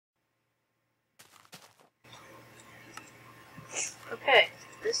Okay,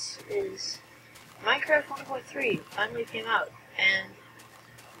 this is Minecraft 1.3 finally came out, and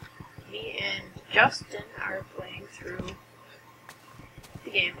me and Justin are playing through the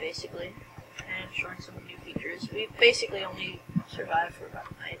game, basically, and showing some new features. We've basically only survived for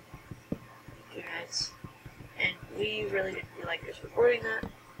about a night, 2 nights, and we really didn't feel like just recording that,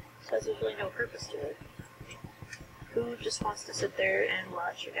 so there's really no purpose to it. Who just wants to sit there and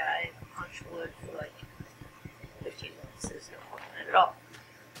watch a guy punch wood for like 15 minutes? There's no point in it at all.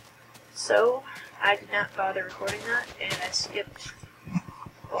 So, I did not bother recording that, and I skipped.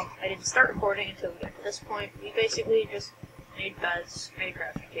 Well, I didn't start recording until we got to this point. We basically just made beds, made a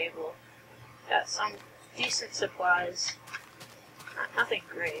crafting table, got some decent supplies. Nothing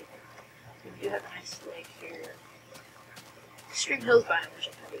great. We do have a nice lake here. Extreme Hills biome, which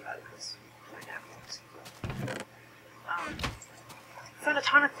I'm happy about because my dad wants. Found a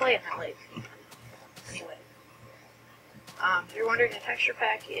ton of clay in that lake. Anyway. If you're wondering, the texture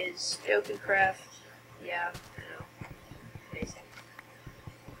pack is Doku Craft. Yeah, I know. Amazing.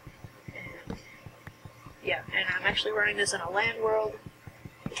 And, yeah, and I'm actually running this in a land world,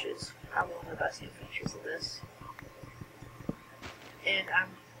 which is probably one of the best new features of this. And I'm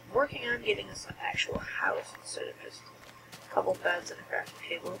working on getting this an actual house instead of just a couple beds and a crafting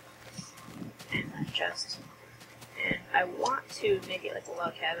table and a chest. And I want to make it like a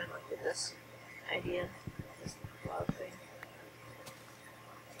log cabin, like with this idea, this log thing.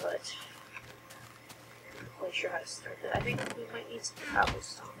 But I'm not quite sure how to start that. I think we might need some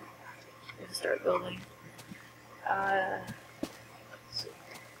cobblestone and start building. Let's see.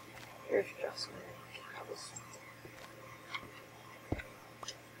 Here's Justin. Cobblestone.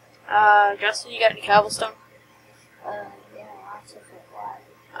 Justin, you got any cobblestone? Yeah, lots of it.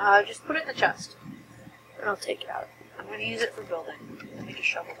 Why? Just put it in the chest. And I'll take it out. I'm going to use it for building. Let me just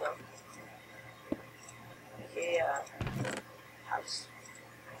shovel though. Okay, house.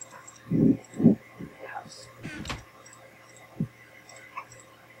 Okay, house.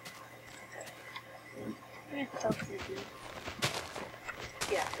 Yeah, could be.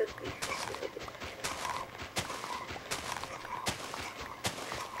 Yeah, could be.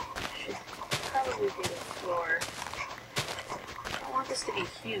 Should probably do the floor. I don't want this to be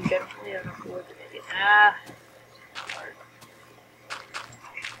huge. I don't really have enough wood to make it. Ah! Hard.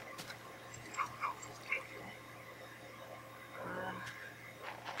 I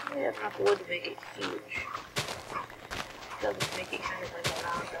don't really have enough wood to make it huge. Doesn't make it kind of like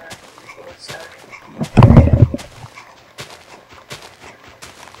around the little start area.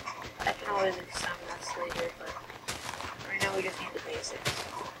 I can always extend this later, but right now we just need the basics.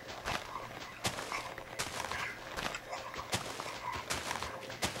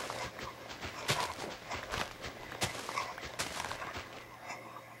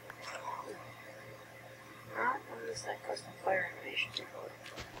 Alright, what is that custom fire animation for?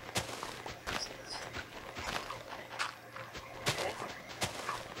 Okay.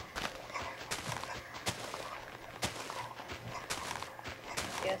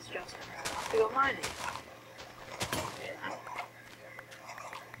 Yes, Justin, I have to go mining. Yeah.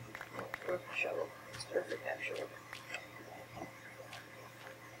 Perfect shovel. It's perfect, actually.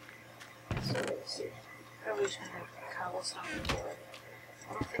 So, let's see. Probably just gonna have cobblestone for it.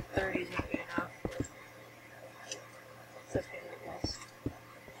 I don't think 30 is gonna be enough. It's okay, I guess.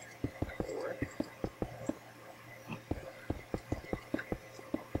 It'll work.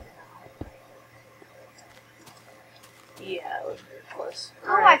 Yeah, it was very close. Oh,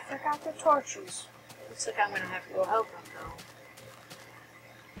 Alright. I forgot the torches. Looks like I'm gonna have to go help them now.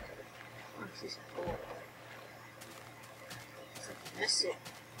 Oh, this is cool. Looks like I missed it.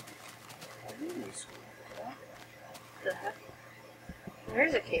 The heck?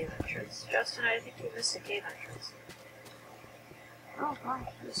 There's a cave entrance. Justin, I think you missed a cave entrance. Oh, my.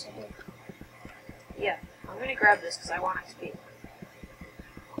 Yes, I did. Yeah, I'm gonna grab this because I want XP.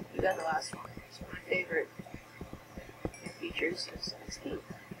 You got the last one. It's one of my favorite features is XP.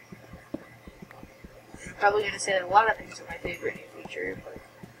 I'm probably gonna say that a lot of things are my favorite new feature, but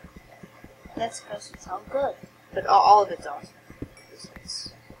That's because it's all good. all of it's awesome.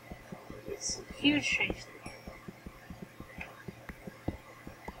 It's a huge change to the game.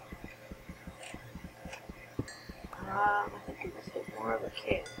 I think we just hit more of a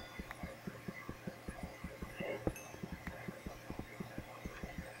cave. Okay.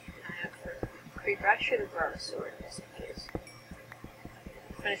 I have for creeper. I should have brought a sword just in case.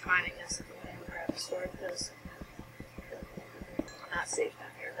 Finish mining this and then we'll grab a sword because it's not safe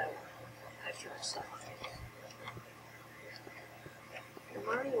down here. That one. I have too much stuff on me. I'm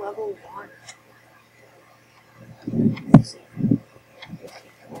already level 1. Let's see.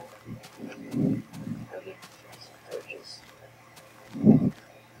 Okay, some torches.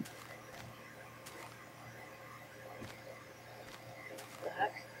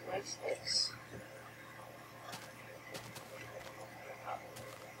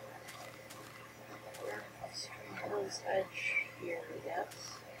 this edge here, I guess.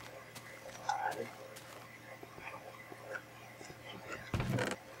 Odd.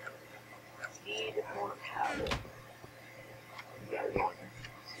 Need more powder. Yeah, we're going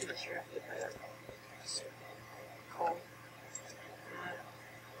to be distracted by that cold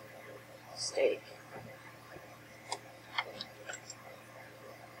steak.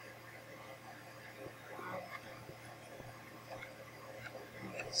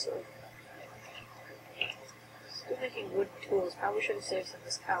 Okay, so still making wooden tools. Probably should have saved some of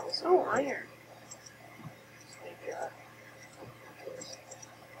this cows. Oh, iron. Let's make tools.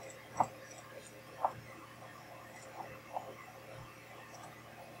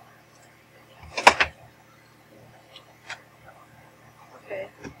 Okay,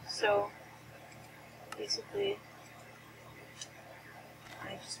 so basically,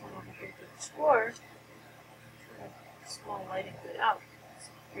 I just went over here to explore. Small lighting, but oh, it's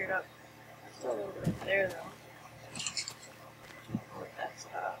geared up. Still a little bit there though. Oh, that's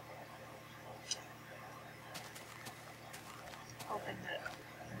hoping that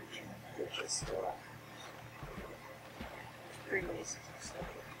which is still up. Pretty lazy stuff.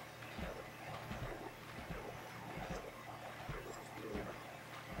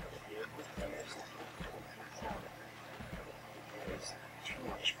 There's too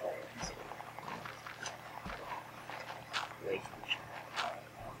much color. Way too much.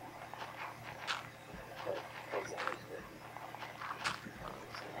 But it's always good.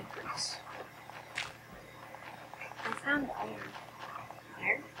 Like this. I found iron.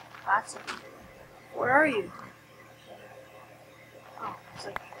 Iron? Lots of it. Where are you? Oh, it's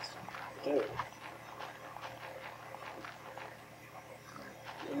like this.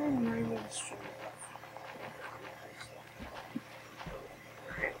 Even mining is true.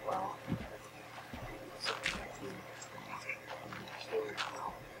 Alright, well.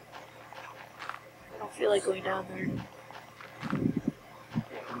 I don't feel like going down there.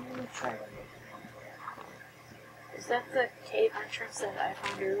 I'm gonna try to make Is that the cave entrance that I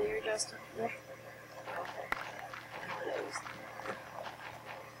found earlier, Justin? Yeah. Okay. I know that was.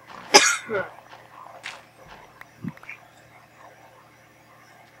 Okay.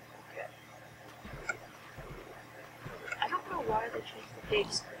 I don't know why they changed the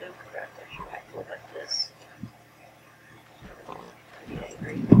pages to no correct. I should have to look like this. I'd be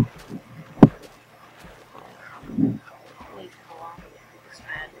angry. Leave him alone. He's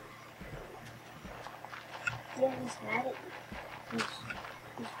mad. Yeah, he's mad at you. He's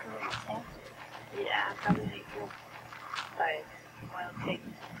going to attack you. Yeah, I'm probably getting killed by wild pig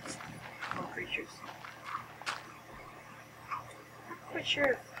little creatures. I'm not quite sure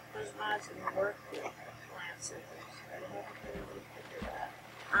if those mods can work with plant scissors. I haven't really figured that.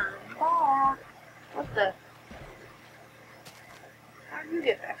 I'm back. What the? How did you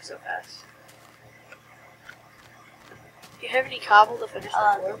get back so fast? Do you have any cobble to finish the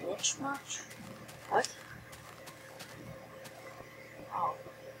floor? Which much? What? Oh,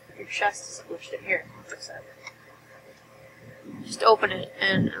 your chest is glitched in here. I'll fix that. Just open it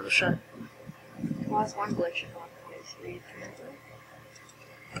and it'll shut. Well, that's one glitch in 1.3.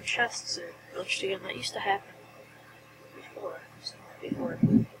 The chests are glitched again. That used to happen before. It's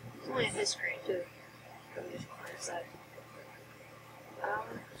only in his screen too. Probably just on his side.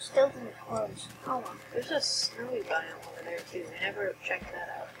 Still didn't close. Oh well. There's a snowy biome over there too. We never checked that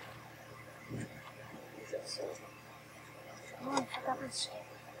out. Is that so? Oh, I forgot my save.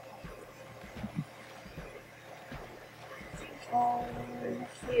 There's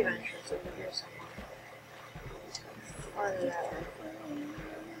a cave entrance over here somewhere. Farther that way.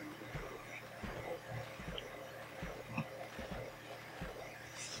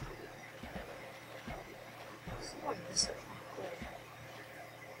 Someone missed it.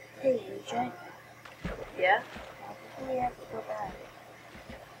 Hey, AJ. Yeah? I think we have to go back.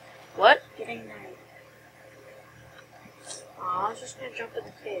 What? Getting night. Oh, I was just gonna jump in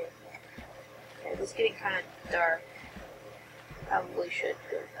the cave. Yeah, it's getting kind of dark. Probably should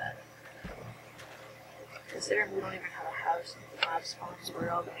go to bed. Considering we don't even have a house and the mob spawns, we're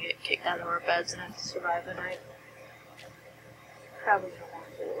all gonna get kicked out of our beds and have to survive the night. Probably don't want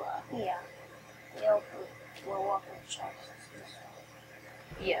to, Yeah. Yep. We're walking the chests.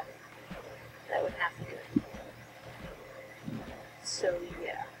 yeah. That would have to be good. So,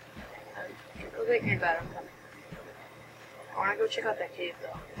 yeah. Go get your bed, I'm coming. I wanna go check out that cave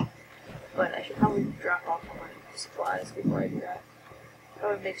though. But I should probably drop off all my supplies before I do that.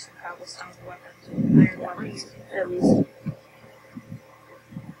 Probably make some cobblestone weapons, iron weapons, at least.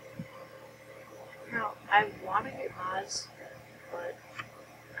 Now, I want to get mods, but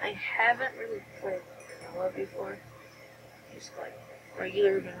I haven't really played vanilla before. Just like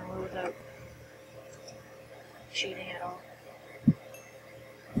regular vanilla without cheating at all.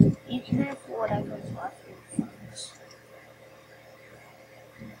 You can have whatever's left in funds.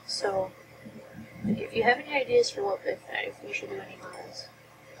 So, if you have any ideas for if we should do any mods,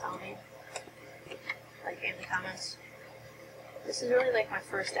 tell me. Like in the comments. This is really like my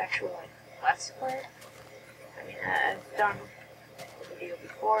first actual like let's play. I mean, I've done a video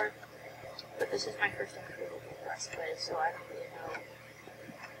before, but this is my first actual let's play, so I don't really know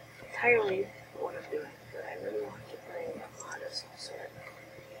entirely what I'm doing. But I really want to play a mod of some sort.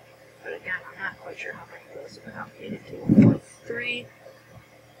 But again, I'm not quite sure how many of those have been updated to 1.3.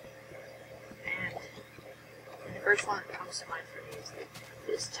 And the first one that comes to mind for me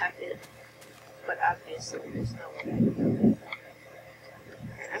is Tech-It, but obviously there's no way I can do it.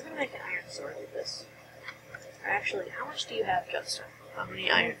 I'm going to make an iron sword with this. Actually, how much do you have, Justin? How many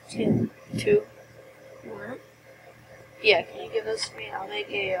iron? 2. 2? What? Yeah, can you give those to me? I'll make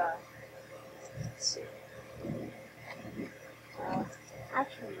a, let's see.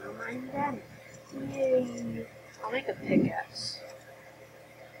 Actually, no, mine done. Yay. I'll make a pickaxe.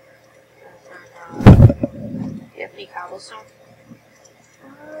 Do you have any cobblestone?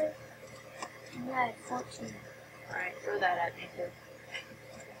 Yeah, 14. Alright, throw that at me too.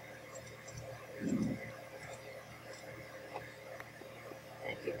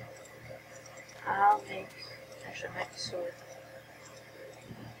 Thank you. I'll actually make a sword.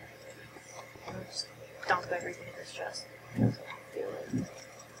 I'll just dump everything in this chest. Because I don't feel like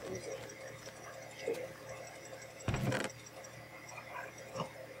using anything.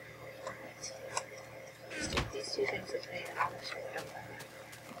 Just take these two things with me and I'll just dump that.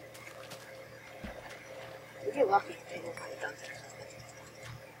 If you're lucky, maybe I might have done there something.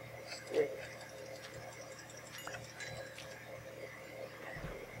 Just do it.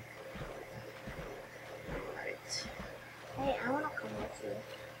 Alright. Hey, I want to come with you.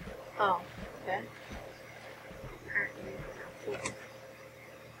 Oh, okay. Apparently, I'm cool.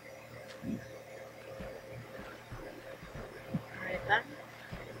 Alright then.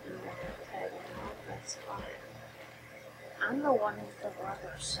 If you want to tag along, that's fine. I'm the one with the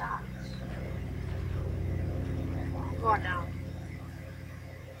rubber socks. I'm going down.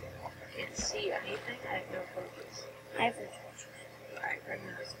 Can't see anything. I have no focus. I have a torch. Alright, bring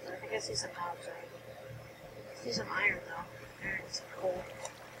those. I think I see some knobs already. I see some iron though. Iron and some coal.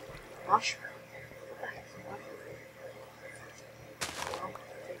 Mushroom. What the heck is a mushroom? Well,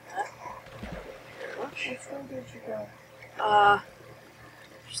 take that. Very much. Which way did you go? I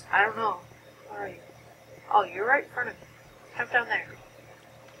don't know. Where are you? Oh, you're right in front of me. Come down there.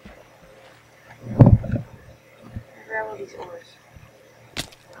 Grab all these ores.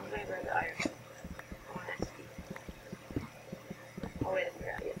 I'm gonna grab the iron. I want XP. Oh wait, I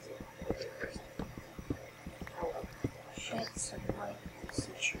forgot. Yes, I'll do it first. Oh well. Shed some light on the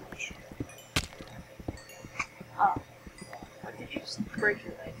situation. Oh, What, did you just break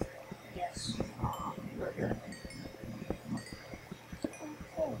your leg? yes. Oh, we're good.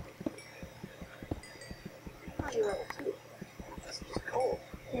 Okay. Oh, you're level 2. That's just cold.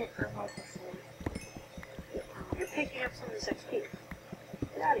 Yeah, I'm level 3. You're picking up some of this XP.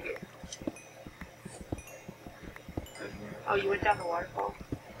 Get out of here. Oh, you went down the waterfall?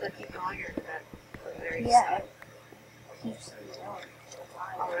 Did I keep going or did that the very Yeah, start? it keeps me going.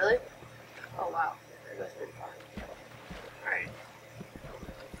 Oh, really? Oh, wow. That goes pretty far. Alright.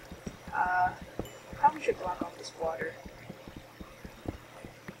 Probably should block off this water.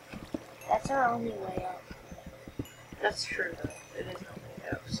 That's our only way up. That's true, though. It is no way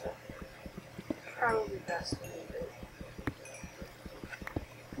out, so probably best to leave it.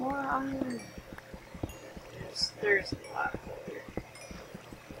 More iron. There's a lot of coal here.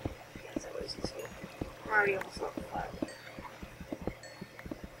 Yes, that was easy. I'm already almost level 5.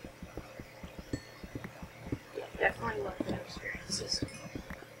 Yeah, definitely love the experiences.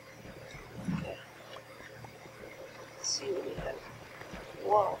 Okay. Let's see what we have.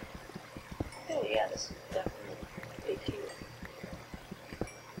 Whoa. Oh yeah, this is definitely big here.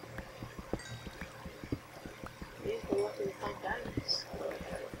 These were lucky to find diamonds.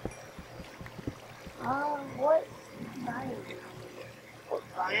 What biome? What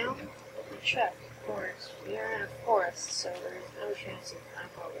biome? Let me check. Forest. We are in a forest, so there's no chance of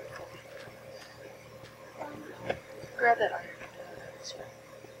emerald coming. Grab that iron.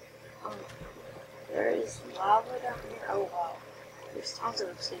 There is lava down here. Oh wow. There's tons of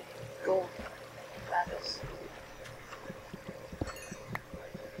obsidian. Gold. Lapis.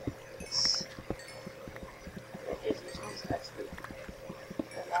 That gives you tons of XP.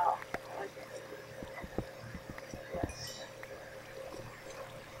 Wow. I like it. Yes.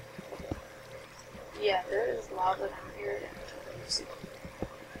 Yeah, there is lava down here and tons of obsidian.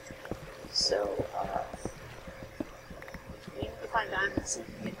 So, find diamonds and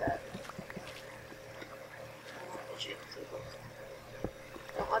get that. I want the chain table.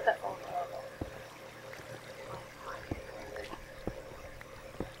 Don't let that fall in the lava.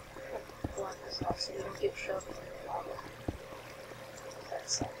 Block this off so we don't get shoved in the lava. That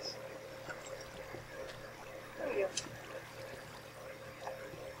sucks. There we go.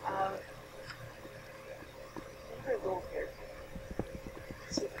 I'm gonna go over here.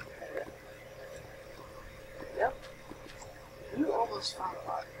 See if I can get it. Yep. You almost found a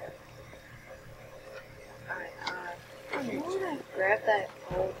lot there. Alright, I'm gonna grab that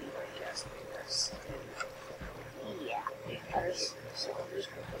gold beaver chest first. Yeah. Because, so I'm just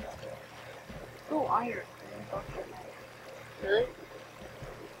gonna put that there. Oh, iron. Really?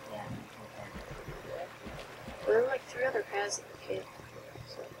 Yeah. Well, there were like 3 other paths in the cave.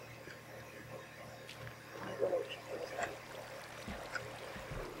 So, I'm gonna go check those out.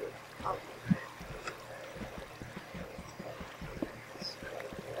 Oh. Let's go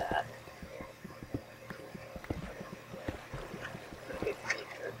with that. Okay, pretty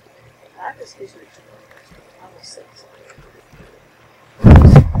good. That is usually level 6.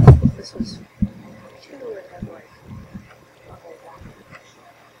 This was 2 and then like level 1.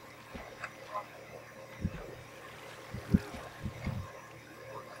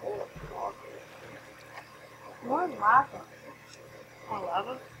 More lava. More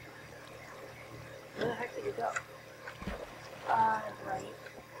lava? Where the heck did you go? Right.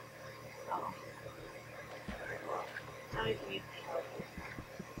 Oh. Alright, well, now you can use the kelp.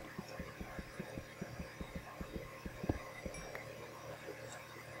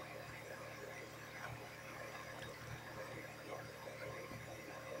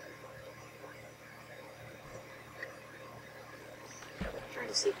 I'm trying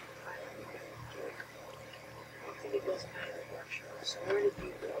to see if I can find anything here. I don't think it goes in either direction. So where did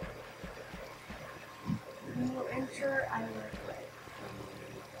you go? When you enter, I would like.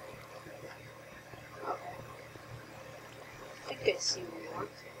 Okay. I think I see what you want.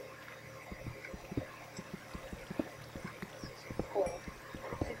 Cool. I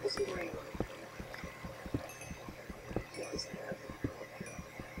don't think this is where you want. Take this out.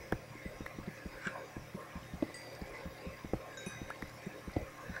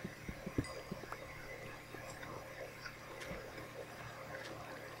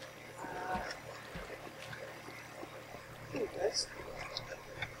 Here it is.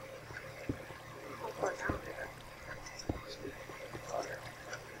 How far down there? Water.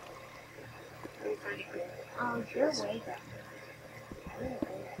 Are you finding good? Oh, you're way down. You're way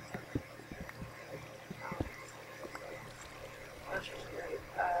down. That's just great.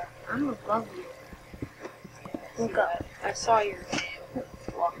 I'm above you. Look up. I saw your name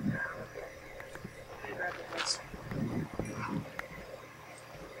walking around. I grabbed the list.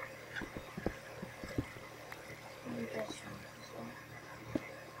 Let me just try this one.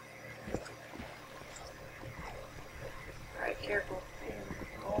 Alright, careful.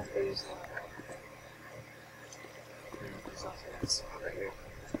 Oh, there's there's also that spot right here.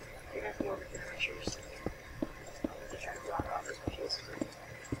 You're gonna have to go over here and make sure you're sitting there. To try to block off as much as you can.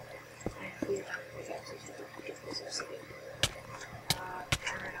 I have to get this obsidian. I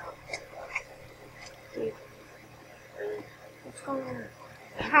ran out. Dude. Really? What's going on?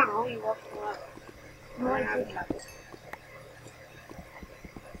 I don't know, you walked a lot. No, I didn't.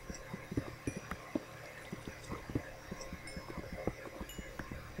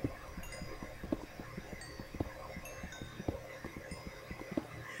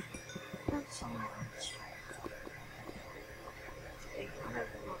 That's so much. I think one of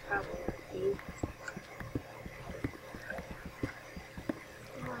them will probably be.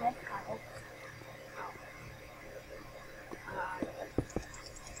 No, I've got it.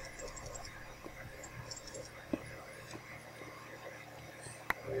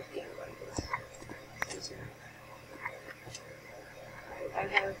 I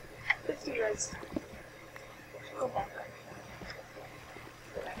have 50 reds. Go back up.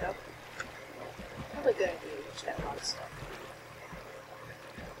 Go back up. Probably a good idea, we just got a lot of stuff.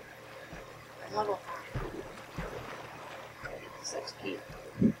 I'm level 5. This XP.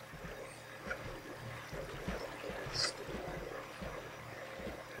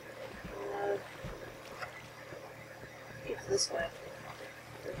 It's this way.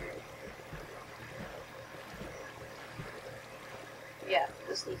 Yeah,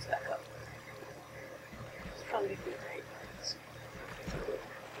 this leads back up. It's probably gonna be great.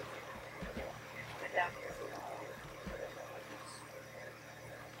 Went down here for a while.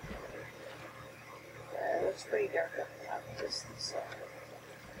 It looks pretty dark up top. This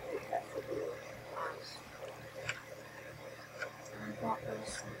we have to do arms. I got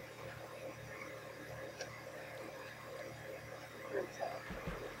this one.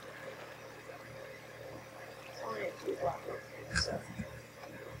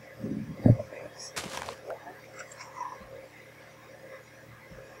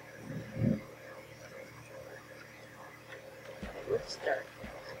 it's dark.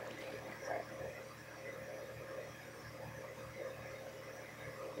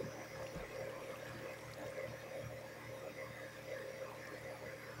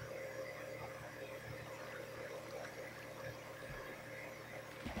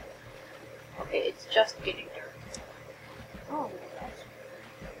 Okay, it's just getting dark. Oh, that's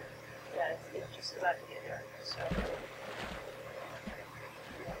Yeah, it's just about to get dark, so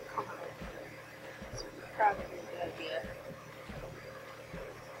come on. It's probably a good idea.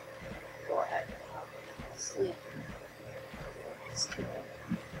 Go ahead and sleep. It's too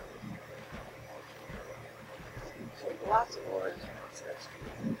late. So lots of words.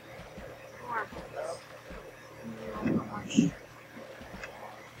 Normal though. not much.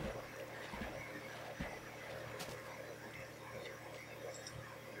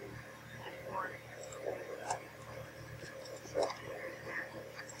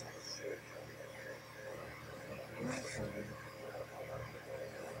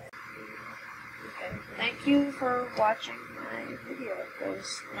 Okay, thank you for watching my video. It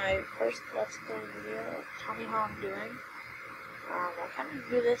was my first Let's Play video. Tell me how I'm doing. I kind of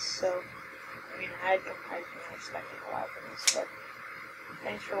do this, so I mean, I'd been expecting a lot from this, but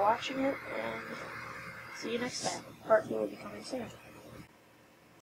thanks for watching it, and see you next time. Part 2 will be coming soon.